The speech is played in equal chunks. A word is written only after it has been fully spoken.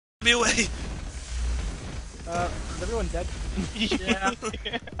me away. Is everyone dead? Yeah.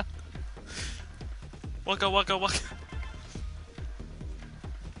 Waka waka waka.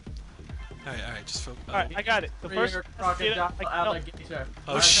 Alright, just focus. Alright, I got it. The first crocodile alligator.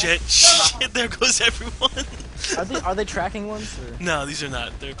 Oh shit, shit, there goes everyone. Are they tracking ones? Or? No, these are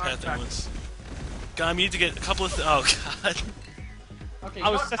not. They're pathing ones. GaLm, you need to get a couple of oh god. Okay, I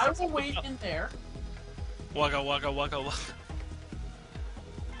will wait in there. Waka waka waka waka.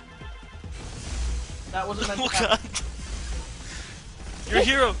 That wasn't meant Oh to happen. god. You're a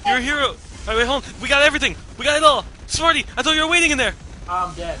hero, you're a hero. Alright, wait, hold on. We got everything. We got it all. Smarty, I thought you were waiting in there.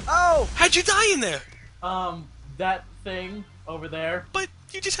 I'm dead. Oh! How'd you die in there? That thing over there. But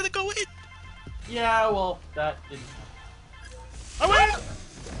you just had to go in. Yeah, well, that didn't happen. I win!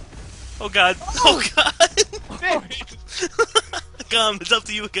 Oh god. Oh god. GaLm, it's up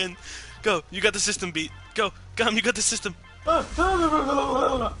to you again. Go, you got the system beat. Go, GaLm, you got the system. System,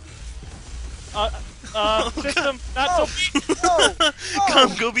 not so beat.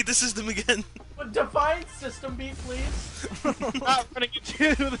 GaLm, go beat the system again. Define system beat, please. Not running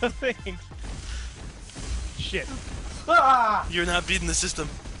into the thing. Shit. Ah! You're not beating the system.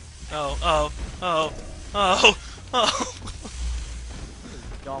 Oh.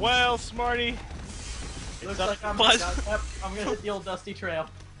 Well, Smarty. Looks like I'm But- yep, I'm gonna hit the old dusty trail.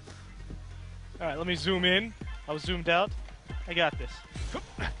 Alright, let me zoom in. I was zoomed out. I got this.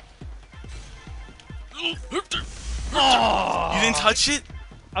 You didn't touch it?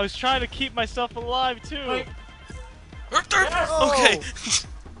 I was trying to keep myself alive too. Wait. Okay. Oh.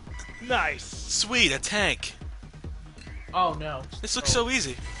 Nice. Sweet, a tank. Oh no. This looks so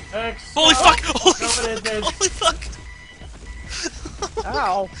easy. X Holy fuck! Holy No, fuck! it is. Holy fuck!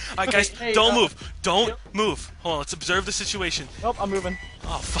 Ow! Alright guys, Hey, don't move. Don't move. Hold on, let's observe the situation. Nope, I'm moving.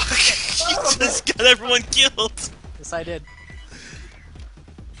 Oh fuck. You just got everyone killed. Yes, I did.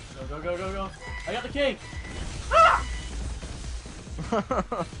 Go. I got the key.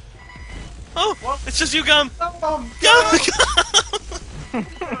 Oh, What? it's just you, GaLm. GaLm! GaLm!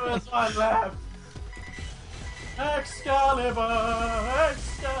 That's one left. Excalibur.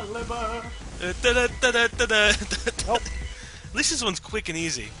 Nope. At least this one's quick and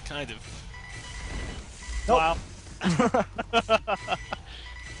easy, kind of. Nope. Wow.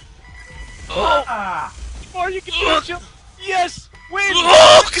 Oh! Ah! Or you can catch him. Yes. Win.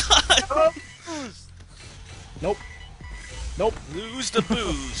 Oh god! Nope. Nope. Lose the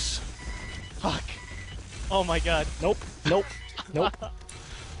booze. Fuck. Oh my god. Nope. Nope. Nope.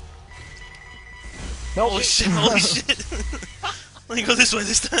 Nope. Holy shit! Holy shit! Let me go this way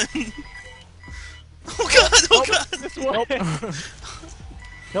this time. Oh god! Oh god! This way.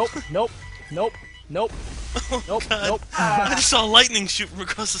 Nope. Nope. Nope. Nope. Oh Nope. god! Nope. I just saw lightning shoot from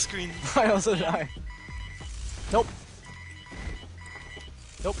across the screen. I also died. Nope.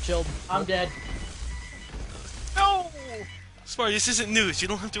 Nope. Chilled. I'm dead. No. Smarty, this isn't news. You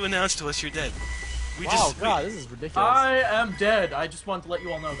don't have to announce to us you're dead. We Wow, just God, this is ridiculous. I am dead. I just wanted to let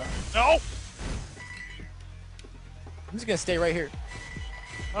you all know that. No. I'm just gonna stay right here.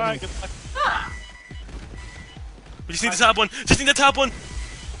 All right. Good luck. We just need the top one. Just need the top one.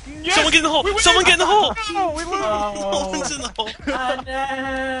 Yes! Someone get in the hole. We win! Someone get in the hole. No, we lose. No one's in the hole. I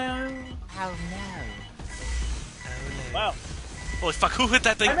know. Oh no. Wow. Holy fuck! Who hit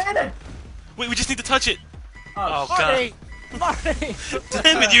that thing? I made it. Wait, we just need to touch it. Oh god! Marty! Marty!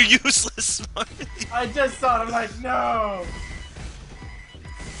 Damn it! You're useless, Smarty. I just saw it. I'm like, no.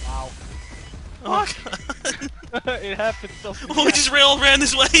 Wow. Oh god! It happened so fast. Oh, we just all ran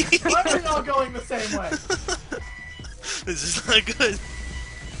this way. Why are we all going the same way? This is not good.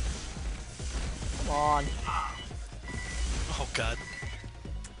 Come on. Oh god.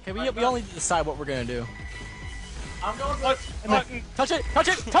 Okay, we all need to decide what we're gonna do. I'm going What? to... Button. Touch it! Touch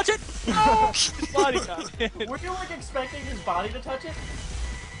it! Touch it! No. Body got hit. Were you like expecting his body to touch it?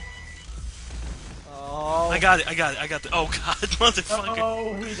 Oh. I got it. I got the. Oh god, motherfucker!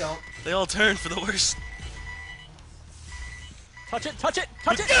 Oh, we don't. They all turned for the worst. Touch it! Touch it!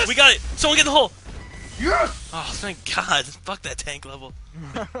 Touch it! We got it. Someone get in the hole. Yes. Oh, thank God. Fuck that tank level.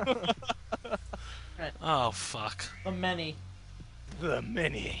 Oh fuck. The many. The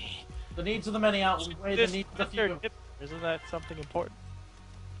many. The needs of the many outweigh the needs of the few. Isn't that something important?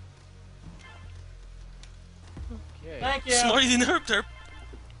 Okay. Thank you. Smarty didn't herp derp.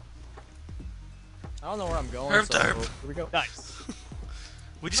 I don't know where I'm going. Herp so derp. here we go. Nice.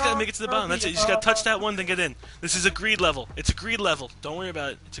 We just gotta make it to the bottom. That's it. You just gotta touch that one, then get in. This is a greed level. It's a greed level. Don't worry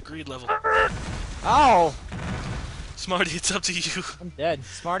about it. It's a greed level. Ow! Smarty, it's up to you. I'm dead.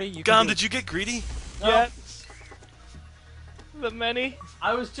 Smarty, you GaLm, can do did you get greedy? No. Yes. The many.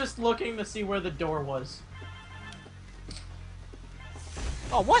 I was just looking to see where the door was.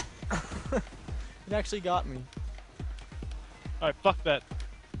 Oh, what? It actually got me. Alright, fuck that.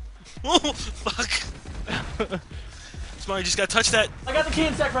 Oh, fuck. Smarty, you just gotta touch that. I got the key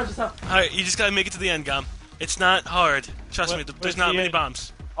and sacrifice yourself. Alright, you just gotta make it to the end, GaLm. It's not hard. Trust me, there's where's not the many end?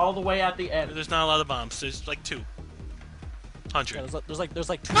 bombs. All the way at the end. There's not a lot of bombs. There's like 200. Yeah, there's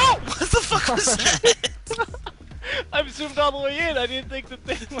like two. No! What the fuck was that? I'm zoomed all the way in. I didn't think the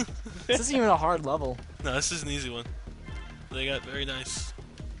thing was. This isn't even a hard level. No, this is an easy one. They got very nice.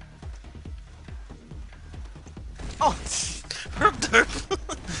 Oh, Herp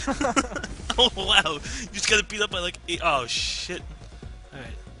derp! Oh wow! You just got beat up by like 8. Oh shit! Alright.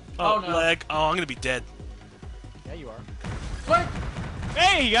 Oh, no. Lag. Oh, I'm gonna be dead. yeah, you are. Quick!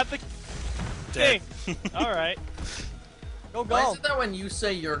 Hey, you got the Dead. thing. All right. Go Why is GaLm. it that when you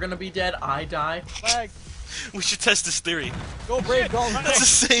say you're gonna be dead, I die? Flag. We should test this theory. Go brave GaLm. That's the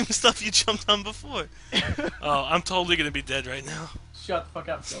same stuff you jumped on before. Oh, I'm totally gonna be dead right now. Shut the fuck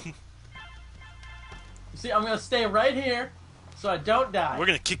up, Phil. You see, I'm gonna stay right here so I don't die. We're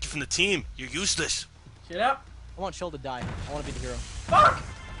gonna kick you from the team. You're useless. Shut up. I want Chill to die. I want to be the hero. Fuck!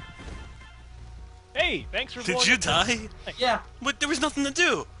 Hey, thanks for. Did blowing you up the- die? Yeah. But there was nothing to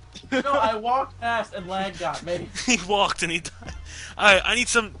do. No, I walked past and lag got me. He walked and he died. Alright, I need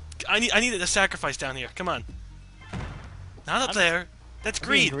some. I need a sacrifice down here. Come on. Not up there. That's I'm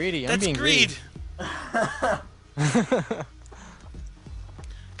being greed. greedy. I'm That's being greed.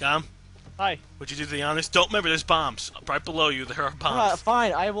 GaLm, Hi. would you do the honors? Don't remember, there's bombs right below you. There are bombs.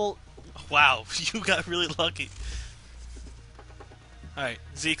 Fine, I will. Wow, you got really lucky. All right,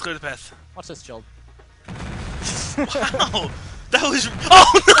 Z, clear the path. Watch this, Chill. Wow, that was.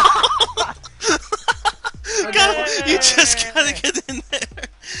 Oh no! GaLm, you just gotta get in there.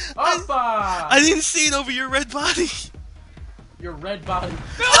 Oppa! I didn't see it over your red body. Your red body.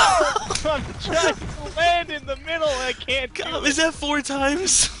 I'm trying to land in the middle and I can't do GaLm, it. is that 4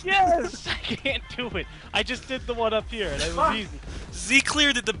 times? Yes! I can't do it. I just did the one up here and it Fuck. was easy. Z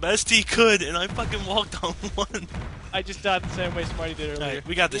cleared it the best he could, and I fucking walked on one. I just died the same way Smarty did All earlier. right,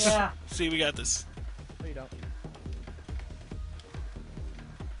 we got this. Yeah. See, we got this. No, you don't.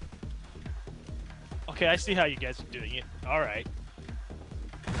 Okay, I see how you guys are doing it. Alright.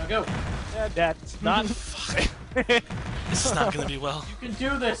 Now go. Yeah, that's not. This is not gonna be well. You can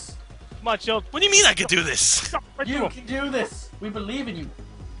do this. Come on, chill. What do you mean I could do this? Right You through can do this. We believe in you.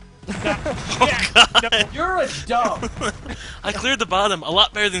 Oh god! You're a dumb. I cleared the bottom a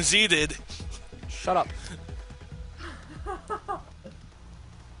lot better than Z did. Shut up.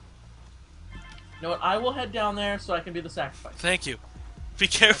 You know what? I will head down there so I can be the sacrifice. Thank you. Be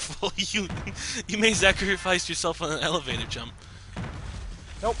careful. You may sacrifice yourself on an elevator jump.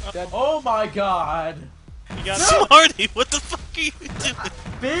 Nope, dead. Oh my god. You got Smarty, what the fuck are you doing?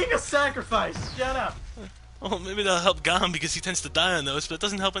 Being a sacrifice. Shut up. Well, maybe that'll help GaLm because he tends to die on those, but it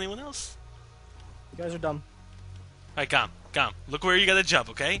doesn't help anyone else. You guys are dumb. Alright, GaLm, look where you gotta jump,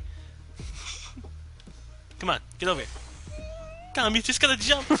 okay? Come on, get over here. GaLm, you just gotta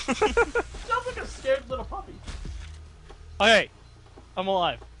jump. Sounds like a scared little puppy. Okay. I'm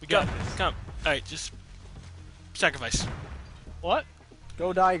alive. We Go, got this. come. Alright, just sacrifice. What?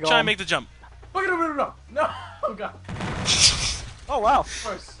 Go die, GaLm. Try and make the jump. No. Oh god. Oh wow.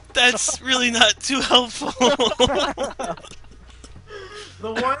 First. That's really not too helpful. The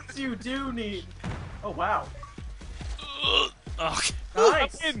ones you do need. Oh wow. Okay.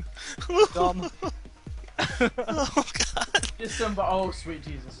 Nice. In. Dumb. Oh god. Just some. Oh sweet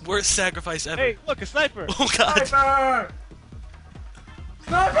Jesus. Worst sacrifice ever. Hey, look, a sniper. Oh god. Sniper!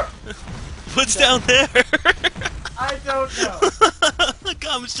 Sniper! What's down there? I don't know.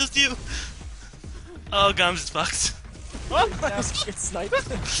 GaLm, it's just you. Oh, GaLm's fucked. What? Get sniped.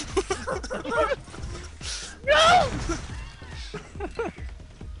 No!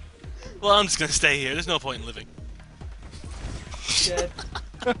 Well, I'm just gonna stay here. There's no point in living. Dead.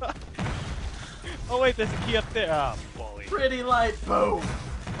 Oh wait, there's a key up there. Oh, bully. Pretty light. Boom.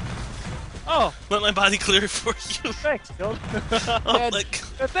 Oh, Let my body clear it for you. thanks, Phil. Oh, Dead. like,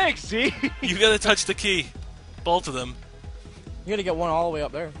 Thanks, Z. you gotta touch the key. Both of them. You gotta get one all the way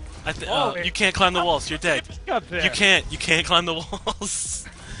up there. Oh, you can't climb the walls. You're dead. Up there. You can't. You can't climb the walls.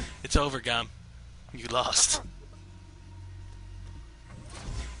 It's over, GaLm. You lost.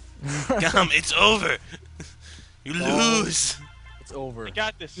 GaLm, it's over. You lose. It's over. I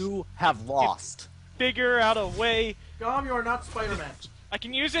got this. You have lost. Figure out a way. Gom, you are not Spider-Man. I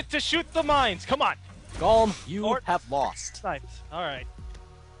can use it to shoot the mines. Come on. GaLm, you Or- have lost. Snipes. All right.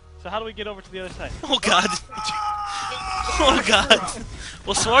 So how do we get over to the other side? Oh god. Oh god.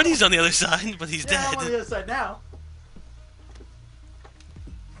 Well, Smarty's on the other side, but he's Yeah, I'm on dead. the other side now.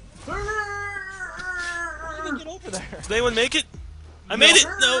 How did you get over there? Did anyone make it? I made it!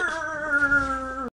 No!